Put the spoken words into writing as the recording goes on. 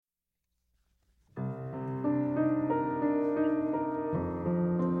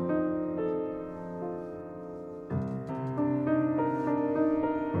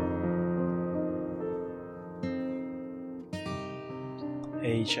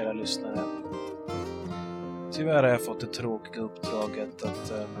ni kära lyssnare. Tyvärr har jag fått det tråkiga uppdraget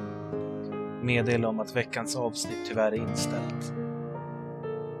att meddela om att veckans avsnitt tyvärr är inställt.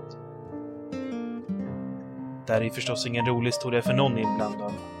 Det här är förstås ingen rolig historia för någon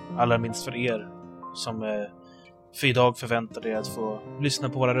inblandad. Allra minst för er som för idag förväntar er att få lyssna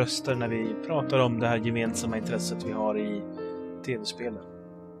på våra röster när vi pratar om det här gemensamma intresset vi har i tv-spelen.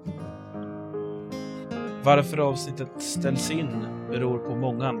 Varför avsnittet ställs in beror på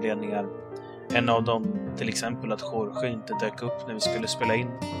många anledningar. En av dem till exempel att Jorge inte dök upp när vi skulle spela in.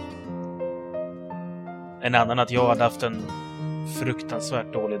 En annan att jag hade haft en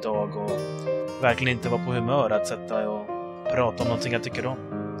fruktansvärt dålig dag och verkligen inte var på humör att sätta och prata om någonting jag tycker om.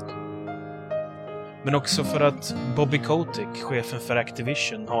 Men också för att Bobby Kotick, chefen för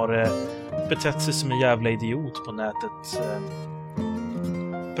Activision, har betett sig som en jävla idiot på nätet.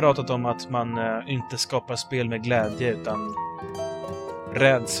 Pratat om att man inte skapar spel med glädje utan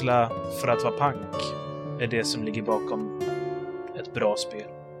rädsla för att vara pank är det som ligger bakom ett bra spel.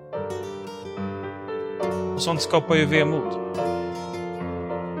 Och sånt skapar ju vemod.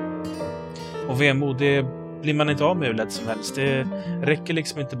 Och vemod, det blir man inte av med hur lätt som helst. Det räcker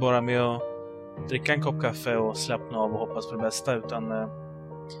liksom inte bara med att dricka en kopp kaffe och slappna av och hoppas på det bästa, utan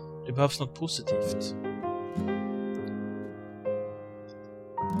det behövs något positivt.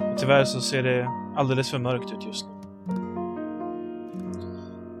 Och tyvärr så ser det alldeles för mörkt ut just nu.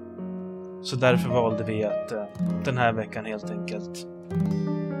 Så därför valde vi att den här veckan helt enkelt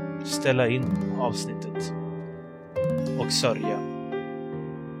ställa in avsnittet och sörja.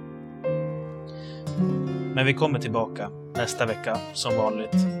 Men vi kommer tillbaka nästa vecka som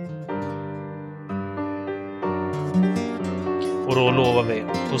vanligt. Och då lovar vi,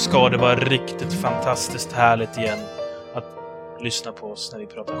 då ska det vara riktigt fantastiskt härligt igen att lyssna på oss när vi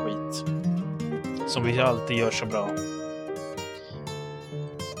pratar skit. Som vi alltid gör så bra.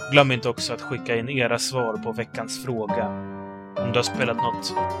 Glöm inte också att skicka in era svar på veckans fråga. Om du har spelat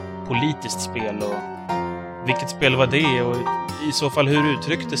något politiskt spel och vilket spel var det och i så fall hur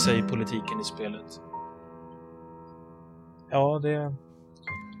uttryckte sig politiken i spelet. Ja, det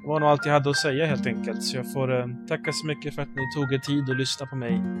var nog allt jag hade att säga helt enkelt. Så jag får tacka så mycket för att ni tog er tid att lyssna på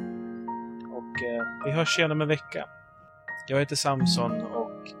mig. Och vi hörs igen om en vecka. Jag heter Samson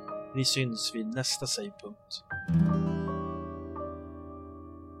och vi syns vid nästa savepunkt.